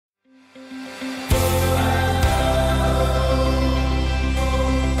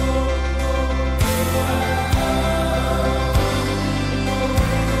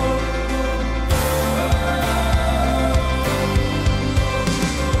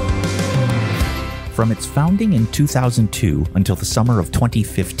From its founding in 2002 until the summer of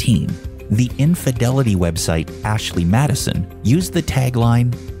 2015, the infidelity website Ashley Madison used the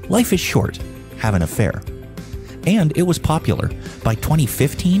tagline, "Life is short, have an affair." And it was popular. By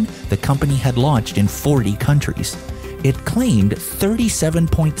 2015, the company had launched in 40 countries. It claimed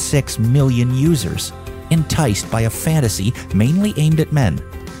 37.6 million users, enticed by a fantasy mainly aimed at men,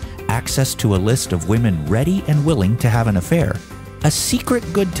 access to a list of women ready and willing to have an affair, a secret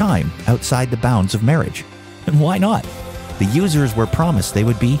good time outside the bounds of marriage. And why not? The users were promised they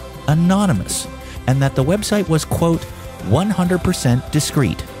would be anonymous, and that the website was, quote, 100%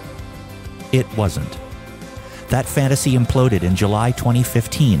 discreet. It wasn't. That fantasy imploded in July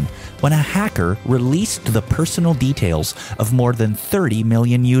 2015 when a hacker released the personal details of more than 30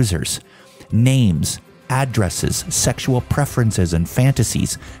 million users. Names, addresses, sexual preferences and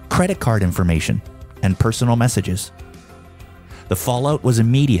fantasies, credit card information, and personal messages. The fallout was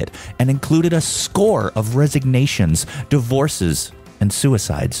immediate and included a score of resignations, divorces, and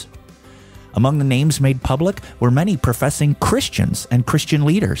suicides. Among the names made public were many professing Christians and Christian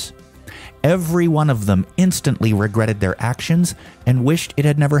leaders. Every one of them instantly regretted their actions and wished it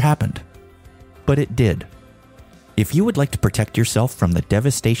had never happened. But it did. If you would like to protect yourself from the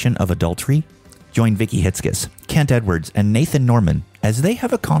devastation of adultery, join Vicki Hitzges, Kent Edwards, and Nathan Norman as they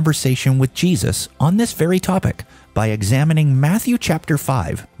have a conversation with Jesus on this very topic by examining Matthew chapter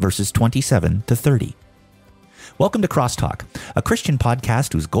 5, verses 27 to 30. Welcome to CrossTalk, a Christian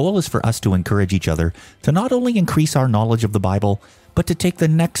podcast whose goal is for us to encourage each other to not only increase our knowledge of the Bible, but to take the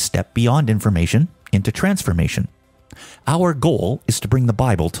next step beyond information into transformation. Our goal is to bring the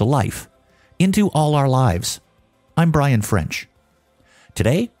Bible to life, into all our lives. I'm Brian French.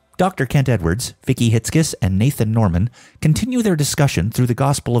 Today, Dr. Kent Edwards, Vicki Hitzges, and Nathan Norman continue their discussion through the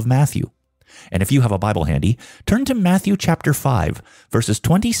Gospel of Matthew. And if you have a Bible handy, turn to Matthew chapter 5, verses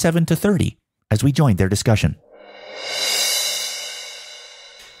 27 to 30, as we join their discussion.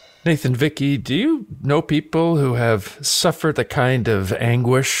 Nathan, Vicki, do you know people who have suffered the kind of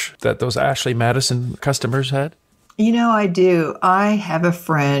anguish that those Ashley Madison customers had? You know, I do. I have a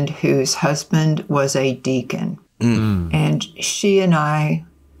friend whose husband was a deacon. And she and I,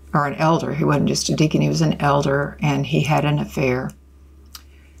 or an elder, he wasn't just a deacon, he was an elder, and he had an affair.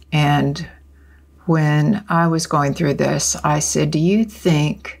 And when I was going through this, I said, do you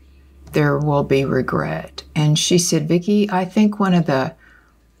think there will be regret? And she said, Vicki, I think one of the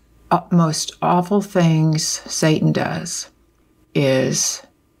most awful things Satan does is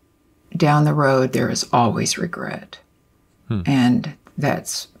down the road there is always regret. And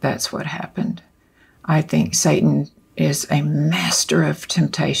that's what happened. I think Satan is a master of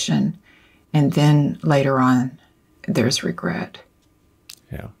temptation, and then later on there's regret.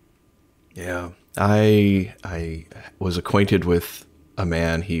 Yeah. I was acquainted with a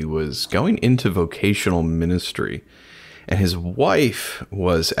man. He was going into vocational ministry, and his wife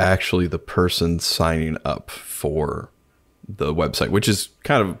was actually the person signing up for the website, which is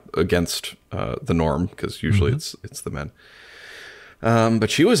kind of against the norm because usually it's the men. But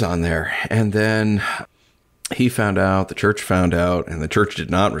she was on there, and then he found out, the church found out, and the church did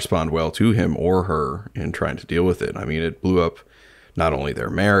not respond well to him or her in trying to deal with it. I mean, it blew up not only their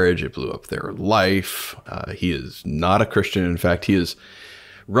marriage, it blew up their life. He is not a Christian. In fact, he is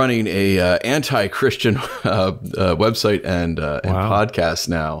running a anti-Christian website and podcast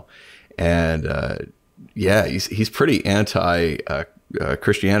now, and he's pretty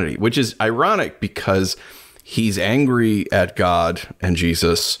anti-Christianity, which is ironic because he's angry at God and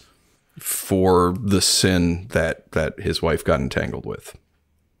Jesus for the sin that his wife got entangled with.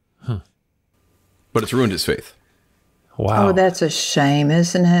 But it's ruined his faith. Wow. Oh, that's a shame,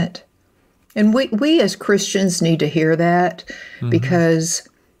 isn't it? And we as Christians need to hear that because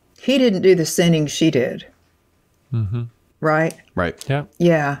he didn't do the sinning, she did. Right? Right. Yeah.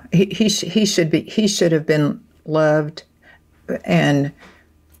 Yeah. He should have been loved, and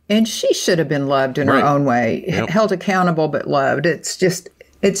she should have been loved in her own way, held accountable but loved. It's just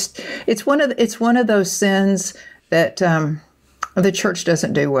it's one of those sins that the church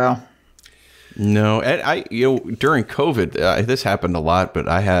doesn't do well. No, and during COVID, this happened a lot, but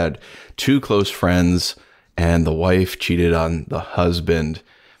I had two close friends, and the wife cheated on the husband,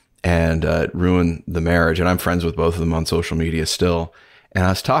 and ruined the marriage. And I'm friends with both of them on social media still. And I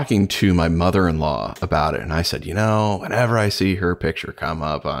was talking to my mother-in-law about it, and I said, whenever I see her picture come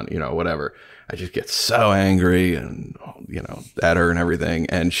up on, whatever, I just get so angry and, at her and everything.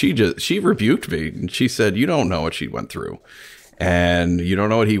 And she rebuked me, and she said, you don't know what she went through. and you don't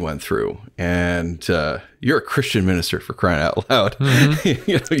know what he went through. And you're a Christian minister, for crying out loud.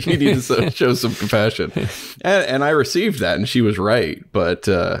 Mm-hmm. You need to show some compassion. And I received that, and she was right. But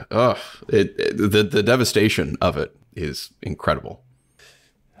the devastation of it is incredible.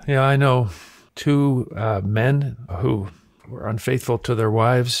 Yeah, I know two men who were unfaithful to their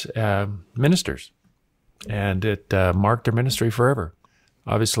wives, ministers, and it marked their ministry forever.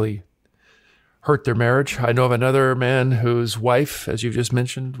 Obviously hurt their marriage. I know of another man whose wife, as you just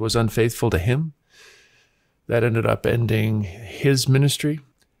mentioned, was unfaithful to him. That ended up ending his ministry.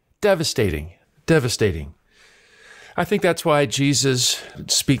 Devastating. I think that's why Jesus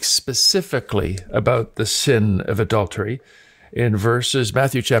speaks specifically about the sin of adultery in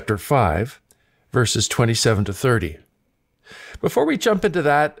Matthew chapter 5, verses 27 to 30. Before we jump into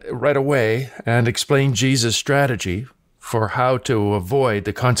that right away and explain Jesus' strategy for how to avoid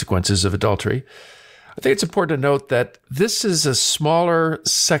the consequences of adultery, I think it's important to note that this is a smaller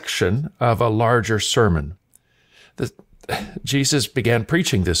section of a larger sermon. Jesus began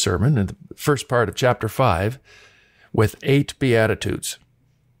preaching this sermon in the first part of chapter 5 with 8 Beatitudes.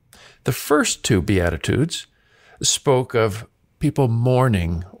 The first 2 Beatitudes spoke of people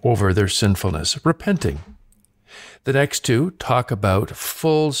mourning over their sinfulness, repenting. The next 2 talk about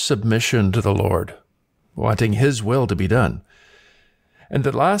full submission to the Lord, wanting His will to be done. And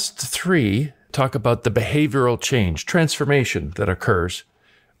the last 3 talk about the behavioral change, transformation that occurs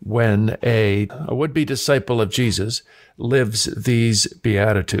when a would-be disciple of Jesus lives these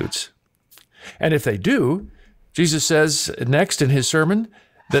Beatitudes. And if they do, Jesus says next in his sermon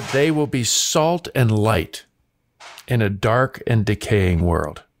that they will be salt and light in a dark and decaying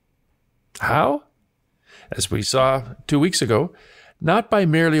world. How? As we saw 2 weeks ago, not by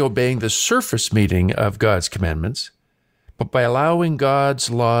merely obeying the surface meaning of God's commandments, but by allowing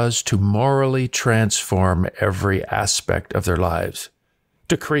God's laws to morally transform every aspect of their lives,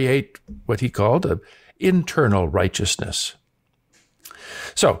 to create what he called an internal righteousness.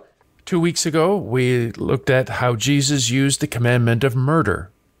 So, 2 weeks ago, we looked at how Jesus used the commandment of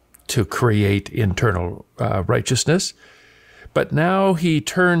murder to create internal righteousness, but now he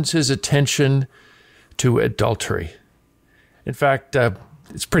turns his attention to adultery. In fact,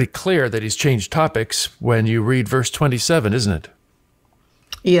 it's pretty clear that he's changed topics when you read verse 27, isn't it?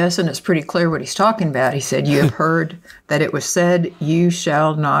 Yes, and it's pretty clear what he's talking about. He said, "You have heard that it was said, you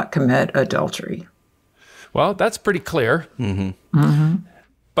shall not commit adultery." Well, that's pretty clear. Mm-hmm. Mm-hmm.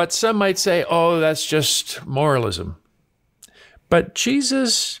 But some might say, oh, that's just moralism. But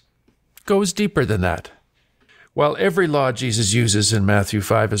Jesus goes deeper than that. While every law Jesus uses in Matthew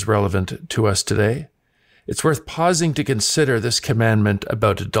 5 is relevant to us today, it's worth pausing to consider this commandment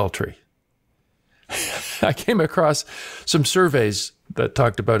about adultery. I came across some surveys that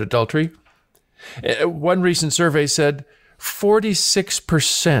talked about adultery. One recent survey said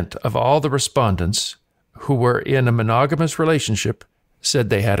 46% of all the respondents who were in a monogamous relationship said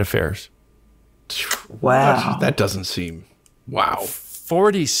they had affairs. Wow. That doesn't seem... Wow.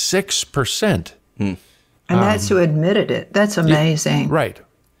 46%. And that's who admitted it. That's amazing. Yeah, right.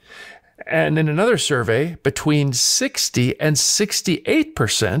 And in another survey, between 60 and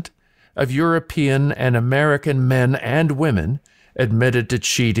 68% of European and American men and women admitted to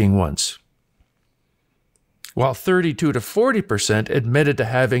cheating once, while 32 to 40% admitted to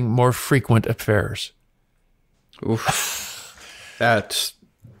having more frequent affairs. Oof. That's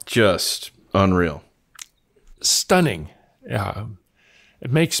just unreal. Stunning.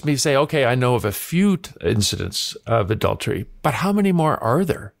 It makes me say, okay, I know of a few incidents of adultery, but how many more are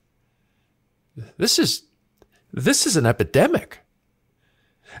there? This is an epidemic.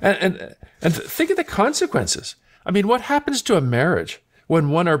 And think of the consequences. I mean, what happens to a marriage when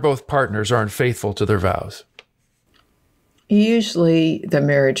one or both partners aren't faithful to their vows? Usually the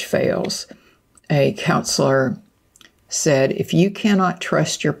marriage fails. A counselor said, if you cannot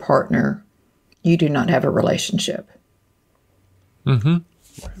trust your partner, you do not have a relationship. Mm-hmm.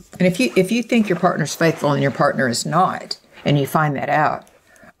 And if you think your partner's faithful and your partner is not, and you find that out,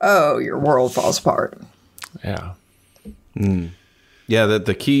 oh, your world falls apart. Yeah. Yeah,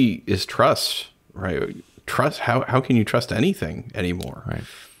 the key is trust, right? Trust. How can you trust anything anymore? Right.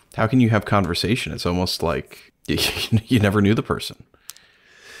 How can you have conversation? It's almost like you never knew the person.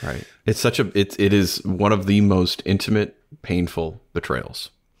 Right. It's it is one of the most intimate, painful betrayals.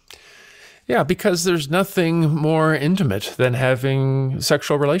 Yeah, because there's nothing more intimate than having a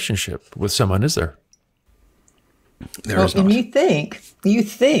sexual relationship with someone, is there? There is not. And you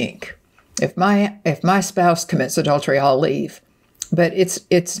think if my spouse commits adultery, I'll leave. But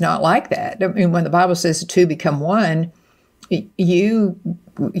it's not like that. I mean, when the Bible says the two become one, you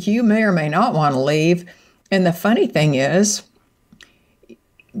may or may not want to leave. And the funny thing is,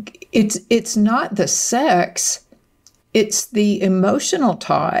 it's not the sex, it's the emotional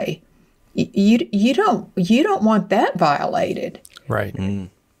tie. You don't want that violated. Right.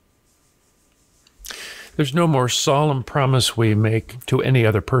 There's no more solemn promise we make to any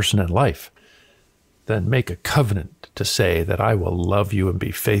other person in life than make a covenant to say that I will love you and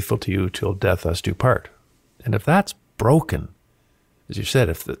be faithful to you till death us do part. And if that's broken, as you said,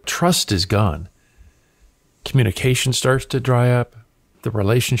 if the trust is gone, communication starts to dry up, the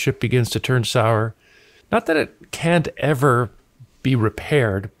relationship begins to turn sour. Not that it can't ever be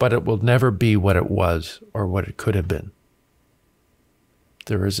repaired, but it will never be what it was or what it could have been.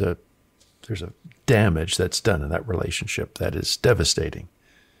 There's a damage that's done in that relationship that is devastating.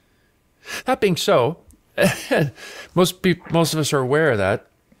 That being so, most of us are aware of that.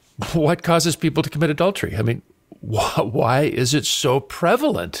 What causes people to commit adultery? I mean, why is it so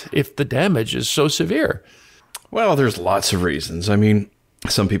prevalent if the damage is so severe? Well, there's lots of reasons. I mean,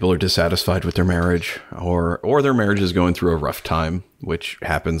 some people are dissatisfied with their marriage, or their marriage is going through a rough time, which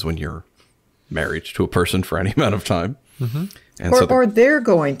happens when you're married to a person for any amount of time. Mm-hmm. And or they're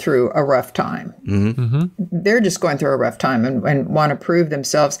going through a rough time. Mm-hmm. They're just going through a rough time and want to prove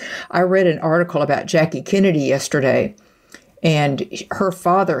themselves. I read an article about Jackie Kennedy yesterday, and her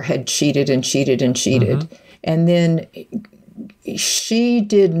father had cheated and cheated and cheated. Mm-hmm. And then she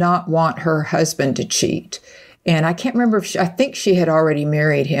did not want her husband to cheat. And I can't remember I think she had already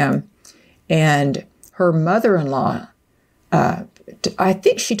married him. And her mother-in-law, I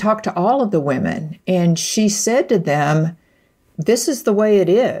think she talked to all of the women, and she said to them, this is the way it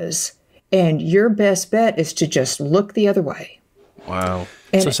is, and your best bet is to just look the other way. Wow.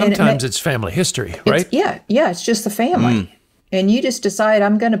 So sometimes it's family history, right? It's just the family. And you just decide,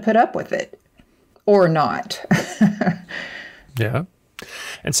 I'm going to put up with it or not. Yeah.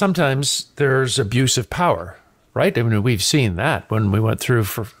 And sometimes there's abuse of power, right? I mean, we've seen that when we went through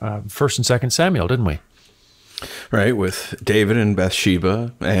for 1st and 2nd Samuel, didn't we? Right, with David and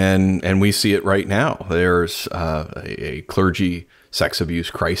Bathsheba, and we see it right now. There's a clergy sex abuse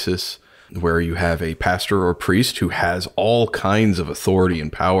crisis where you have a pastor or priest who has all kinds of authority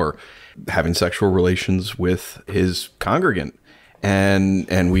and power having sexual relations with his congregant.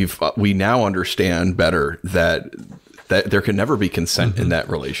 And we now understand better that there can never be consent in that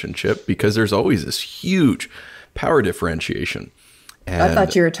relationship, because there's always this huge power differentiation. And I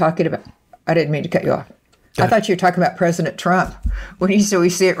thought you were talking about, I didn't mean to cut you off. I thought you were talking about President Trump. When he said, we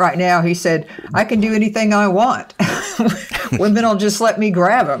see it right now, he said, I can do anything I want. Women will just let me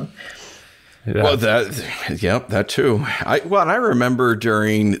grab them. Yeah. Well, that too. I remember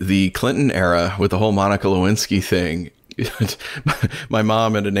during the Clinton era with the whole Monica Lewinsky thing, my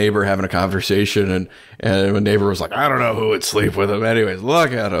mom and a neighbor having a conversation, and my neighbor was like, I don't know who would sleep with him. Anyways,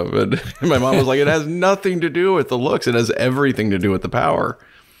 look at him. And my mom was like, it has nothing to do with the looks. It has everything to do with the power.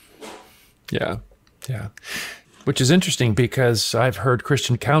 Yeah. Yeah. Which is interesting, because I've heard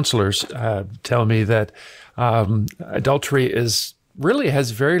Christian counselors tell me that adultery really has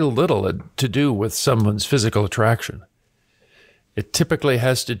very little to do with someone's physical attraction. It typically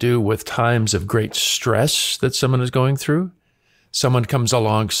has to do with times of great stress that someone is going through. Someone comes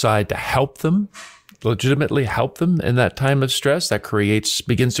alongside to help them, legitimately help them in that time of stress. That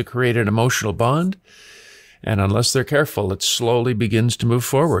begins to create an emotional bond. And unless they're careful, it slowly begins to move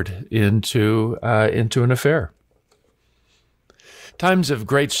forward into an affair. Times of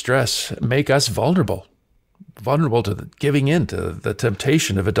great stress make us vulnerable to giving in to the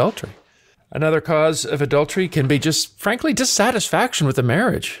temptation of adultery. Another cause of adultery can be just, frankly, dissatisfaction with the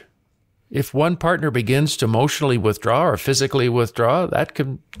marriage. If one partner begins to emotionally withdraw or physically withdraw, that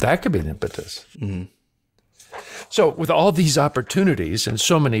could be an impetus. Mm-hmm. So with all these opportunities and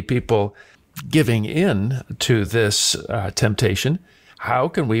so many people giving in to this temptation, how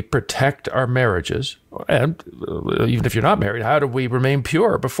can we protect our marriages? And even if you're not married, how do we remain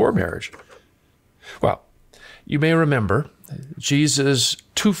pure before marriage? Well, you may remember Jesus'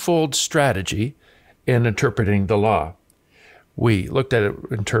 twofold strategy in interpreting the law. We looked at it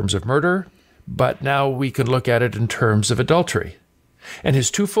in terms of murder, but now we can look at it in terms of adultery. And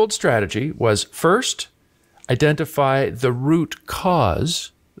his twofold strategy was, first, identify the root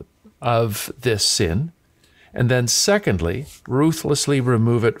cause of this sin, and then secondly, ruthlessly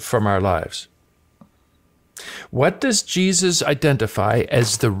remove it from our lives. What does Jesus identify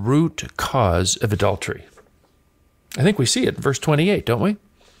as the root cause of adultery? I think we see it in verse 28, don't we?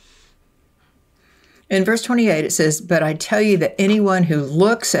 In verse 28, it says, but I tell you that anyone who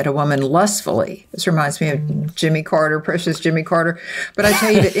looks at a woman lustfully, this reminds me of Jimmy Carter, precious Jimmy Carter, but I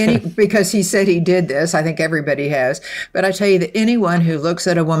tell you that because he said he did this, I think everybody has, but I tell you that anyone who looks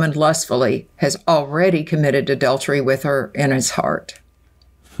at a woman lustfully has already committed adultery with her in his heart.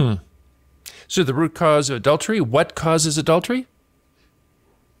 So the root cause of adultery, what causes adultery?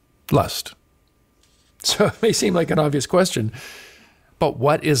 Lust. So it may seem like an obvious question, but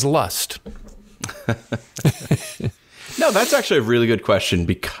what is lust? No, that's actually a really good question,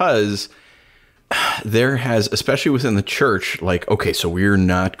 because there has, especially within the church, like, okay, so we're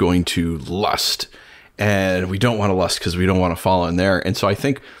not going to lust, and we don't want to lust because we don't want to fall in there. And so I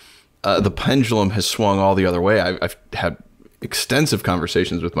think the pendulum has swung all the other way. I've had extensive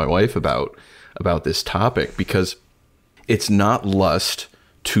conversations with my wife about this topic, because it's not lust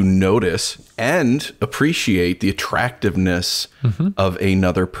to notice and appreciate the attractiveness of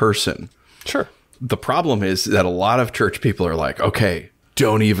another person. Sure. The problem is that a lot of church people are like, okay,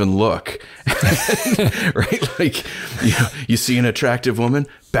 don't even look. Right? Like, you see an attractive woman,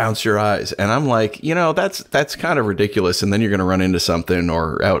 bounce your eyes. And I'm like, that's kind of ridiculous. And then you're going to run into something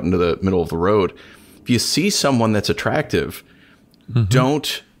or out into the middle of the road. If you see someone that's attractive,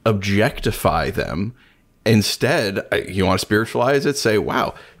 don't objectify them. Instead, you want to spiritualize it, say,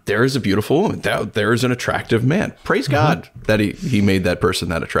 wow, there is a beautiful woman. There is an attractive man. Praise God that he made that person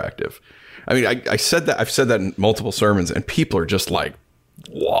that attractive. I mean, I've said that in multiple sermons, and people are just like,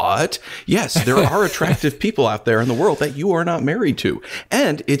 what? Yes, there are attractive people out there in the world that you are not married to.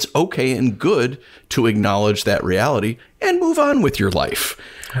 And it's okay and good to acknowledge that reality and move on with your life.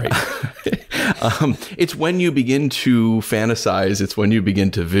 Right. It's when you begin to fantasize, it's when you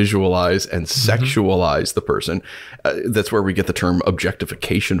begin to visualize and sexualize the person. That's where we get the term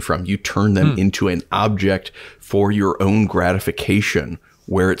objectification from. You turn them into an object for your own gratification,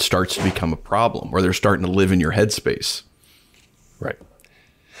 where it starts to become a problem, where they're starting to live in your headspace. Right.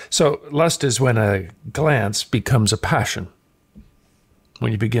 So lust is when a glance becomes a passion,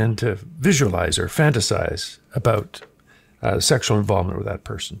 when you begin to visualize or fantasize about sexual involvement with that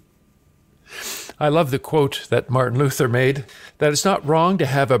person. I love the quote that Martin Luther made, that it's not wrong to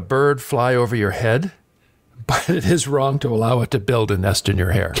have a bird fly over your head, but it is wrong to allow it to build a nest in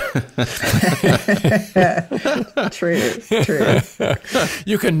your hair. True.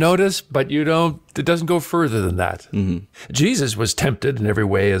 You can notice, but it doesn't go further than that. Jesus was tempted in every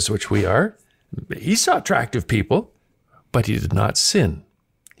way as which we are. He saw attractive people, but he did not sin.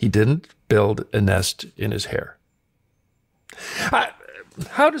 He didn't build a nest in his hair.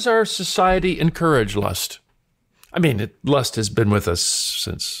 How does our society encourage lust? I mean, lust has been with us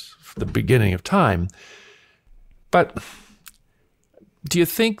since the beginning of time. But do you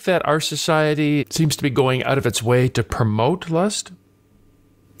think that our society seems to be going out of its way to promote lust?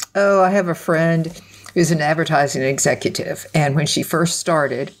 Oh, I have a friend who's an advertising executive, and when she first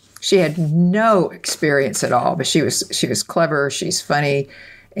started, she had no experience at all, but she was clever, she's funny,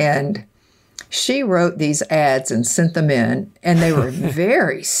 and she wrote these ads and sent them in, and they were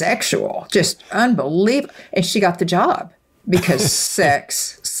very sexual, just unbelievable. And she got the job because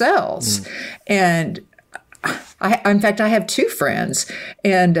sex sells. And in fact, I have two friends,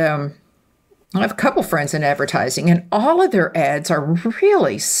 and I have a couple friends in advertising, and all of their ads are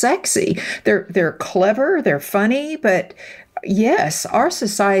really sexy. They're clever, they're funny, but yes, our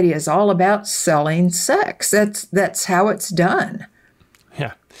society is all about selling sex. That's how it's done.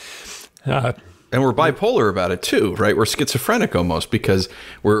 Yeah. And we're bipolar about it too, right? We're schizophrenic almost, because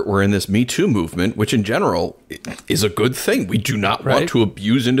we're in this Me Too movement, which in general is a good thing. We do not want to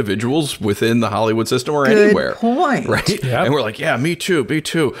abuse individuals within the Hollywood system or anywhere. Good point. Right? Yep. And we're like, yeah, me too.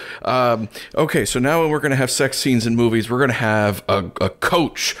 Okay, so now when we're going to have sex scenes in movies, we're going to have a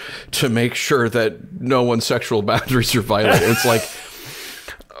coach to make sure that no one's sexual boundaries are violated. It's like,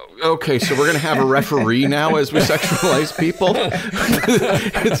 okay, so we're going to have a referee now as we sexualize people?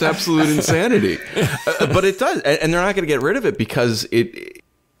 It's absolute insanity. But it does. And they're not going to get rid of it because it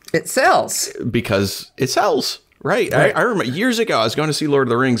sells. Because it sells. Right. I remember years ago, I was going to see Lord of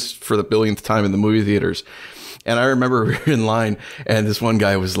the Rings for the billionth time in the movie theaters. And I remember we were in line, and this one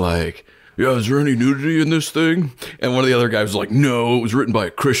guy was like, yeah, is there any nudity in this thing? And one of the other guys was like, no, it was written by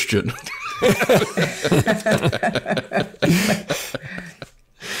a Christian.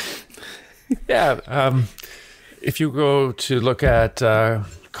 Yeah. If you go to look at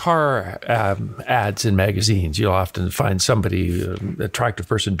car ads in magazines, you'll often find somebody, an attractive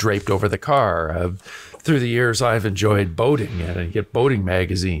person, draped over the car. Through the years, I've enjoyed boating, and I get boating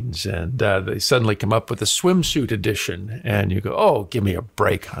magazines, and they suddenly come up with a swimsuit edition, and you go, oh, give me a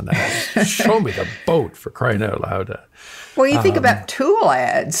break on that. Show me the boat, for crying out loud. Well, you think about tool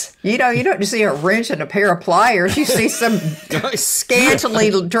ads. You don't just see a wrench and a pair of pliers. You see some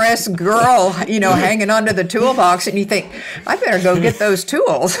scantily dressed girl, hanging onto the toolbox, and you think, I better go get those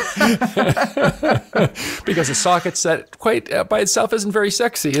tools. Because a socket set quite by itself isn't very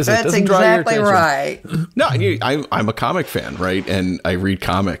sexy, is it? That's exactly right. No, I'm a comic fan, right? And I read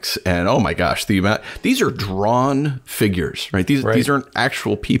comics, and oh my gosh, these are drawn figures, right? These aren't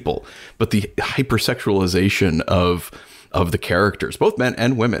actual people, but the hypersexualization of the characters, both men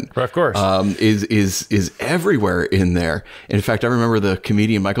and women, of course, is everywhere in there. In fact, I remember the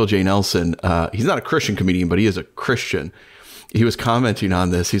comedian Michael J. Nelson. He's not a Christian comedian, but he is a Christian. He was commenting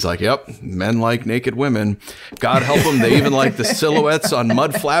on this. He's like, "Yep, men like naked women. God help them. They even like the silhouettes on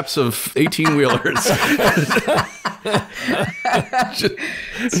mud flaps of 18-wheelers."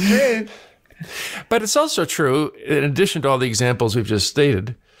 It's true. But it's also true, in addition to all the examples we've just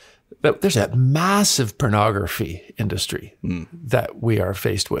stated, that there's that massive pornography industry that we are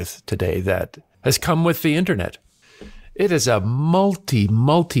faced with today that has come with the internet. It is a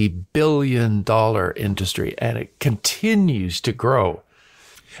multi-billion-dollar industry, and it continues to grow.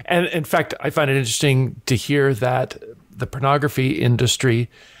 And in fact, I find it interesting to hear that the pornography industry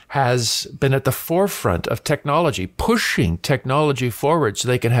has been at the forefront of technology, pushing technology forward so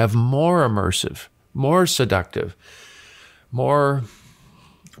they can have more immersive, more seductive, more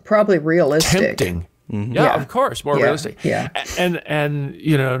probably realistic. Tempting. Mm-hmm. Yeah, of course, more realistic. Yeah. And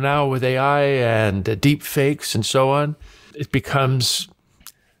now with AI and deep fakes and so on, it becomes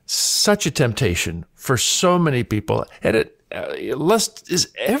such a temptation for so many people. And lust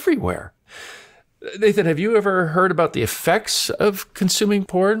is everywhere. Nathan, have you ever heard about the effects of consuming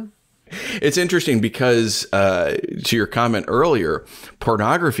porn? It's interesting because, to your comment earlier,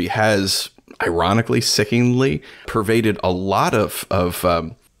 pornography has, ironically, sickeningly, pervaded a lot of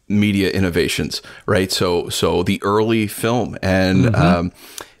media innovations, right? So the early film and the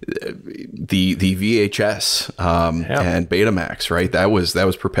VHS and Betamax, right? That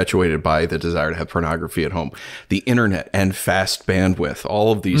was perpetuated by the desire to have pornography at home. The internet and fast bandwidth,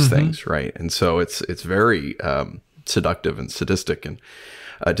 all of these things, right? And so it's very seductive and sadistic and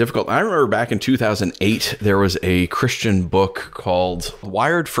difficult. I remember back in 2008, there was a Christian book called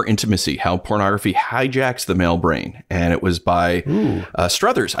Wired for Intimacy, How Pornography Hijacks the Male Brain. And it was by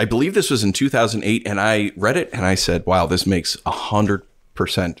Struthers. I believe this was in 2008. And I read it and I said, wow, this makes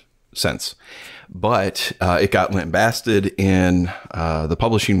 100% sense. But it got lambasted in the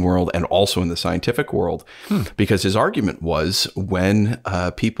publishing world and also in the scientific world because his argument was when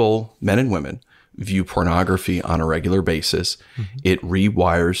people, men and women, view pornography on a regular basis, it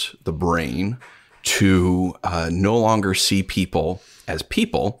rewires the brain to no longer see people as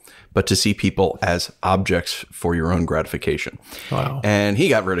people, but to see people as objects for your own gratification. Wow. And he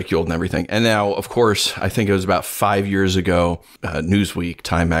got ridiculed and everything. And now, of course, I think it was about 5 years ago, Newsweek,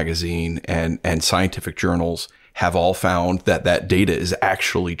 Time Magazine, and scientific journals have all found that that data is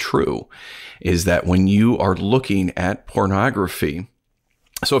actually true, is that when you are looking at pornography,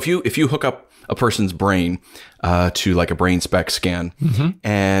 so if you hook up a person's brain to like a brain spec scan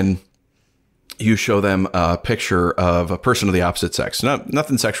and you show them a picture of a person of the opposite sex,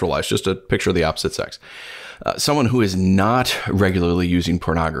 nothing sexualized, just a picture of the opposite sex. Someone who is not regularly using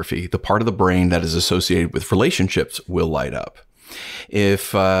pornography, the part of the brain that is associated with relationships will light up.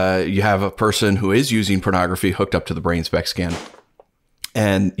 If you have a person who is using pornography hooked up to the brain spec scan,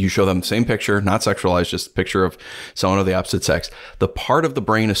 and you show them the same picture, not sexualized, just a picture of someone of the opposite sex, the part of the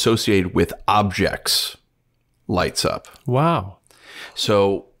brain associated with objects lights up. Wow.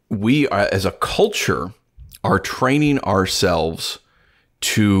 So we, as a culture, are training ourselves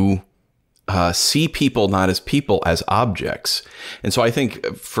to see people not as people, as objects. And so I think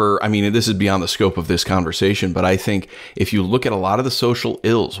this is beyond the scope of this conversation, but I think if you look at a lot of the social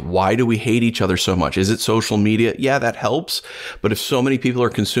ills, why do we hate each other so much? Is it social media? Yeah, that helps. But if so many people are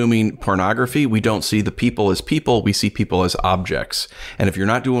consuming pornography, we don't see the people as people, we see people as objects. And if you're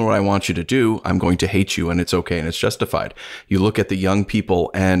not doing what I want you to do, I'm going to hate you, and it's okay and it's justified. You look at the young people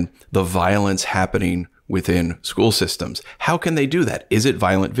and the violence happening within school systems. How can they do that? Is it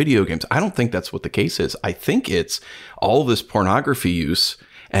violent video games? I don't think that's what the case is. I think it's all this pornography use.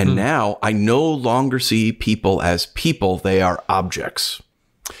 And now I no longer see people as people. They are objects.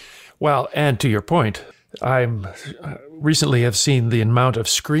 Well, and to your point, I recently have seen the amount of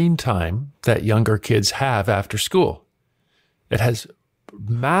screen time that younger kids have after school. It has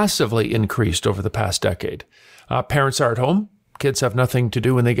massively increased over the past decade. Parents are at home. Kids have nothing to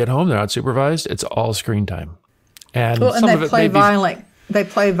do when they get home. They're not supervised. It's all screen time. And they play violent. They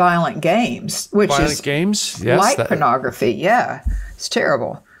play violent games, which is games. Yes, like pornography. Yeah, it's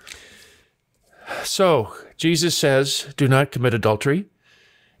terrible. So, Jesus says, do not commit adultery.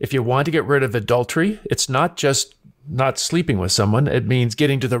 If you want to get rid of adultery, it's not just not sleeping with someone. It means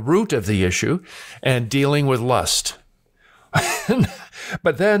getting to the root of the issue and dealing with lust.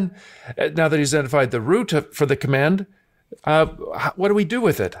 But then, now that he's identified the root for the command, what do we do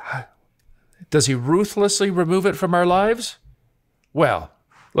with it? Does he ruthlessly remove it from our lives? Well,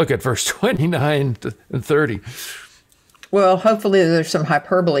 look at verse 29 and 30. Well, hopefully there's some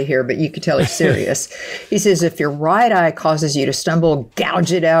hyperbole here, but you could tell he's serious. He says, if your right eye causes you to stumble,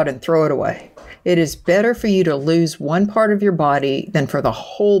 gouge it out and throw it away. It is better for you to lose one part of your body than for the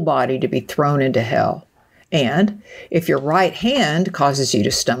whole body to be thrown into hell. And if your right hand causes you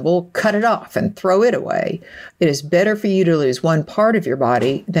to stumble, cut it off and throw it away. It is better for you to lose one part of your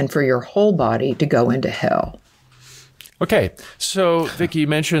body than for your whole body to go into hell. Okay, so Vicki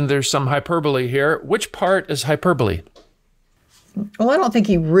mentioned there's some hyperbole here. Which part is hyperbole? Well, I don't think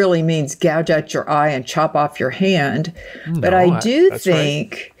he really means gouge out your eye and chop off your hand, but I do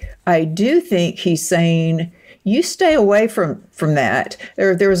think he's saying you stay away from that.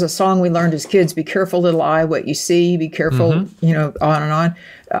 There was a song we learned as kids: "Be careful, little eye, what you see. Be careful," on and on.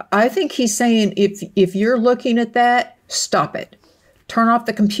 I think he's saying if you're looking at that, stop it. Turn off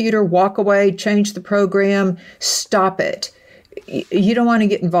the computer, walk away, change the program, stop it. You don't want to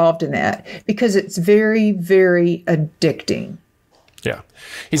get involved in that because it's very, very addicting. Yeah.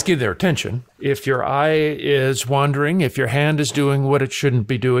 He's getting their attention. If your eye is wandering, if your hand is doing what it shouldn't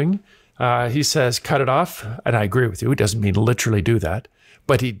be doing, he says, cut it off. And I agree with you. He doesn't mean literally do that,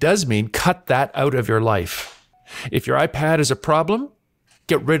 but he does mean cut that out of your life. If your iPad is a problem,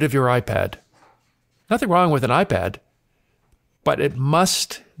 get rid of your iPad. Nothing wrong with an iPad, but it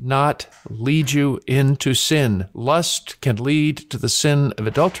must not lead you into sin. Lust can lead to the sin of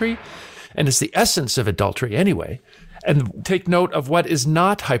adultery, and it's the essence of adultery anyway. And take note of what is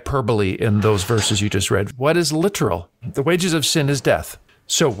not hyperbole in those verses you just read. What is literal? The wages of sin is death.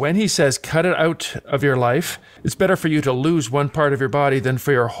 So when he says, cut it out of your life, it's better for you to lose one part of your body than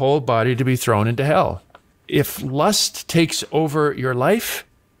for your whole body to be thrown into hell. If lust takes over your life,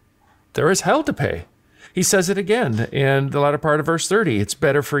 there is hell to pay. He says it again in the latter part of verse 30. It's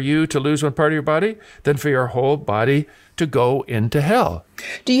better for you to lose one part of your body than for your whole body to go into hell.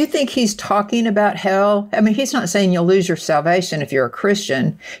 Do you think he's talking about hell? I mean, he's not saying you'll lose your salvation if you're a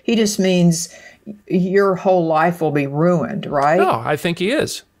Christian. He just means your whole life will be ruined, right? No, I think he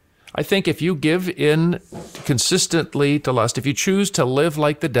is. I think if you give in consistently to lust, if you choose to live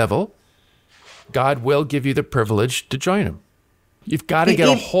like the devil, God will give you the privilege to join him. You've got to get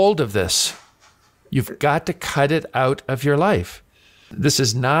a hold of this. You've got to cut it out of your life. This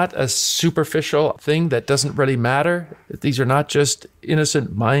is not a superficial thing that doesn't really matter. These are not just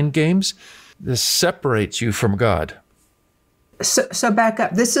innocent mind games. This separates you from God. So back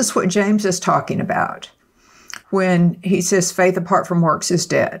up. This is what James is talking about when he says faith apart from works is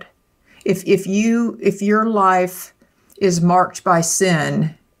dead. If your life is marked by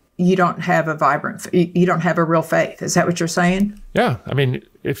sin, you don't have you don't have a real faith. Is that what you're saying? Yeah. I mean,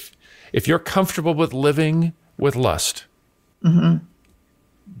 if you're comfortable with living with lust,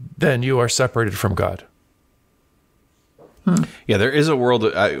 then you are separated from God. Yeah, there is a world.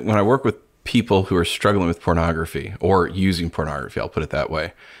 When I work with people who are struggling with pornography or using pornography, I'll put it that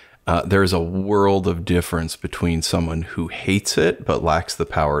way, there's a world of difference between someone who hates it but lacks the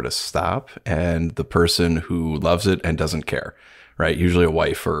power to stop and the person who loves it and doesn't care, right? Usually a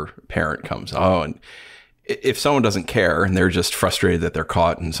wife or parent comes, and if someone doesn't care and they're just frustrated that they're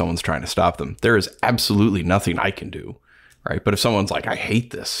caught and someone's trying to stop them, there is absolutely nothing I can do, right? But if someone's like, I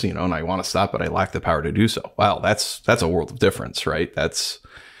hate this, and I want to stop it, I lack the power to do so. Well, that's a world of difference, right?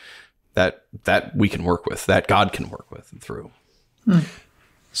 That we can work with, that God can work with and through.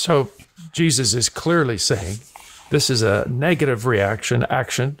 So Jesus is clearly saying this is a negative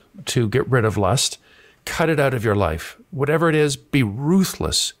action to get rid of lust. Cut it out of your life. Whatever it is, be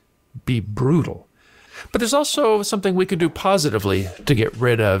ruthless, be brutal. But there's also something we can do positively to get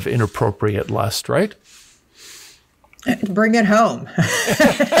rid of inappropriate lust, right? Bring it home.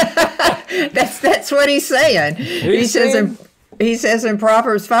 That's what he's saying. He says in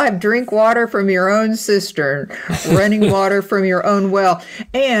Proverbs 5, drink water from your own cistern, running water from your own well.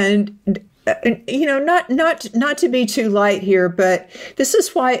 And not to be too light here, but this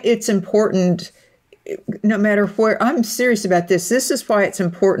is why it's important. No matter where, I'm serious about this. This is why it's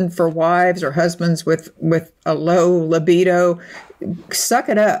important for wives or husbands with a low libido. Suck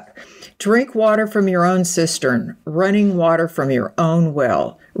it up. Drink water from your own cistern, running water from your own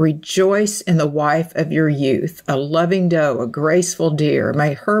well. Rejoice in the wife of your youth, a loving doe, a graceful deer.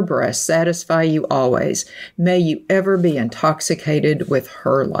 May her breast satisfy you always. May you ever be intoxicated with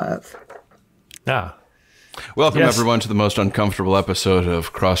her love. Ah, Welcome, everyone, to the most uncomfortable episode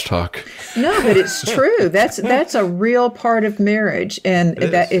of CrossTalk. No, but it's true. That's a real part of marriage, and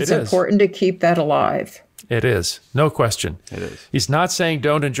it's important to keep that alive. It is. No question. It is. He's not saying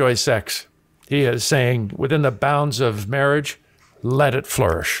don't enjoy sex. He is saying within the bounds of marriage, let it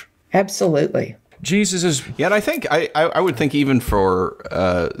flourish. Absolutely. Jesus is... Yeah, and I think, I would think even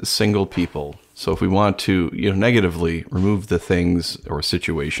for single people, so if we want to, negatively remove the things or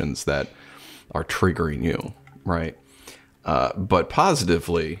situations that are triggering you, right? But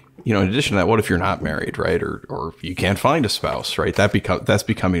positively, in addition to that, what if you're not married, right? Or you can't find a spouse, right? That's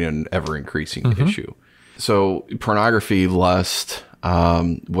becoming an ever-increasing issue. So pornography, lust,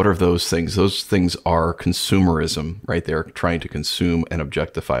 what are those things? Those things are consumerism, right? They're trying to consume and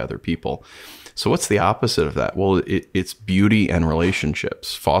objectify other people. So what's the opposite of that? Well, it's beauty and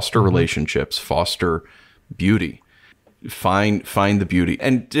relationships. Foster relationships, foster beauty. Find the beauty.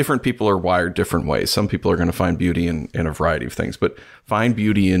 And different people are wired different ways. Some people are going to find beauty in a variety of things, but find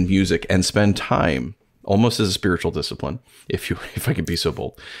beauty in music and spend time, almost as a spiritual discipline, if I could be so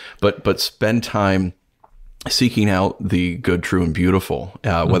bold, but spend time seeking out the good, true, and beautiful,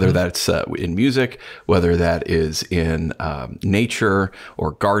 whether that's in music, whether that is in nature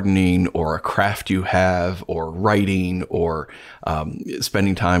or gardening or a craft you have or writing or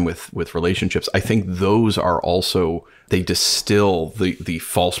spending time with relationships. I think those are also, they distill the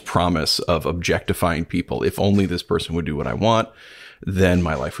false promise of objectifying people. If only this person would do what I want, then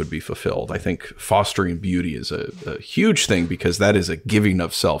my life would be fulfilled. I think fostering beauty is a huge thing because that is a giving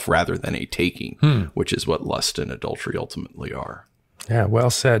of self rather than a taking, which is what lust and adultery ultimately are. Yeah, well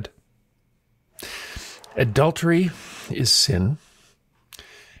said. Adultery is sin.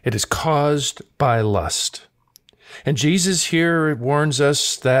 It is caused by lust. And Jesus here warns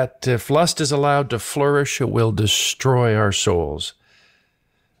us that if lust is allowed to flourish, it will destroy our souls.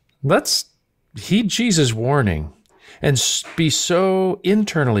 Let's heed Jesus' warning and be so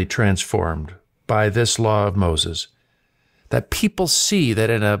internally transformed by this law of Moses that people see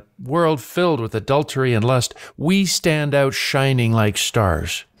that in a world filled with adultery and lust, we stand out shining like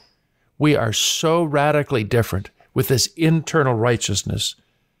stars. We are so radically different with this internal righteousness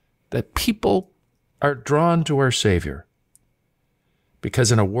that people are drawn to our Savior.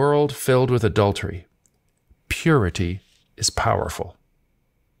 Because in a world filled with adultery, purity is powerful.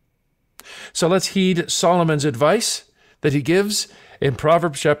 So let's heed Solomon's advice that he gives in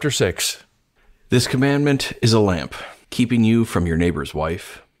Proverbs chapter 6. This commandment is a lamp, keeping you from your neighbor's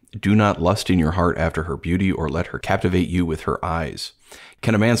wife. Do not lust in your heart after her beauty, or let her captivate you with her eyes.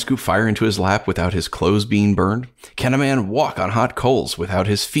 Can a man scoop fire into his lap without his clothes being burned? Can a man walk on hot coals without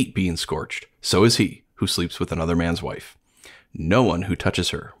his feet being scorched? So is he who sleeps with another man's wife. No one who touches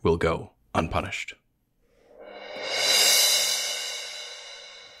her will go unpunished.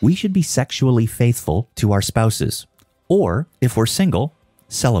 We should be sexually faithful to our spouses, or, if we're single,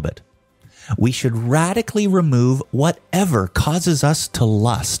 celibate. We should radically remove whatever causes us to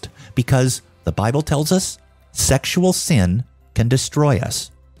lust, because the Bible tells us sexual sin can destroy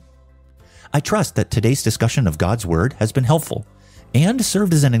us. I trust that today's discussion of God's Word has been helpful and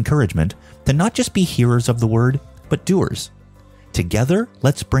served as an encouragement to not just be hearers of the Word, but doers. Together,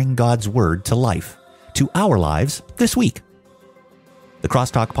 let's bring God's Word to life, to our lives this week. The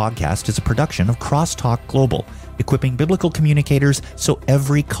CrossTalk podcast is a production of CrossTalk Global, equipping biblical communicators so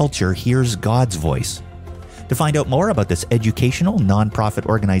every culture hears God's voice. To find out more about this educational nonprofit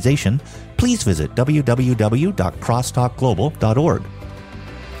organization, please visit www.crosstalkglobal.org.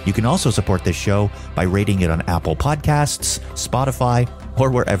 You can also support this show by rating it on Apple Podcasts, Spotify,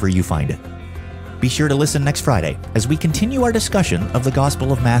 or wherever you find it. Be sure to listen next Friday as we continue our discussion of the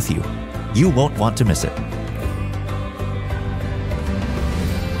Gospel of Matthew. You won't want to miss it.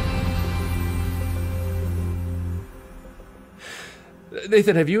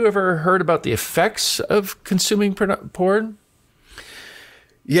 Nathan, have you ever heard about the effects of consuming porn?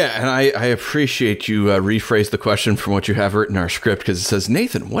 Yeah, and I appreciate you rephrase the question from what you have written in our script, because it says,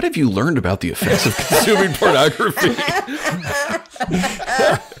 Nathan, what have you learned about the effects of consuming pornography?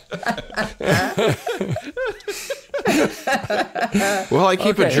 Well, I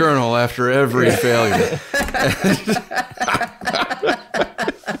keep a journal after every failure.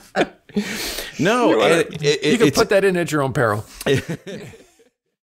 No, you can put that in at your own peril.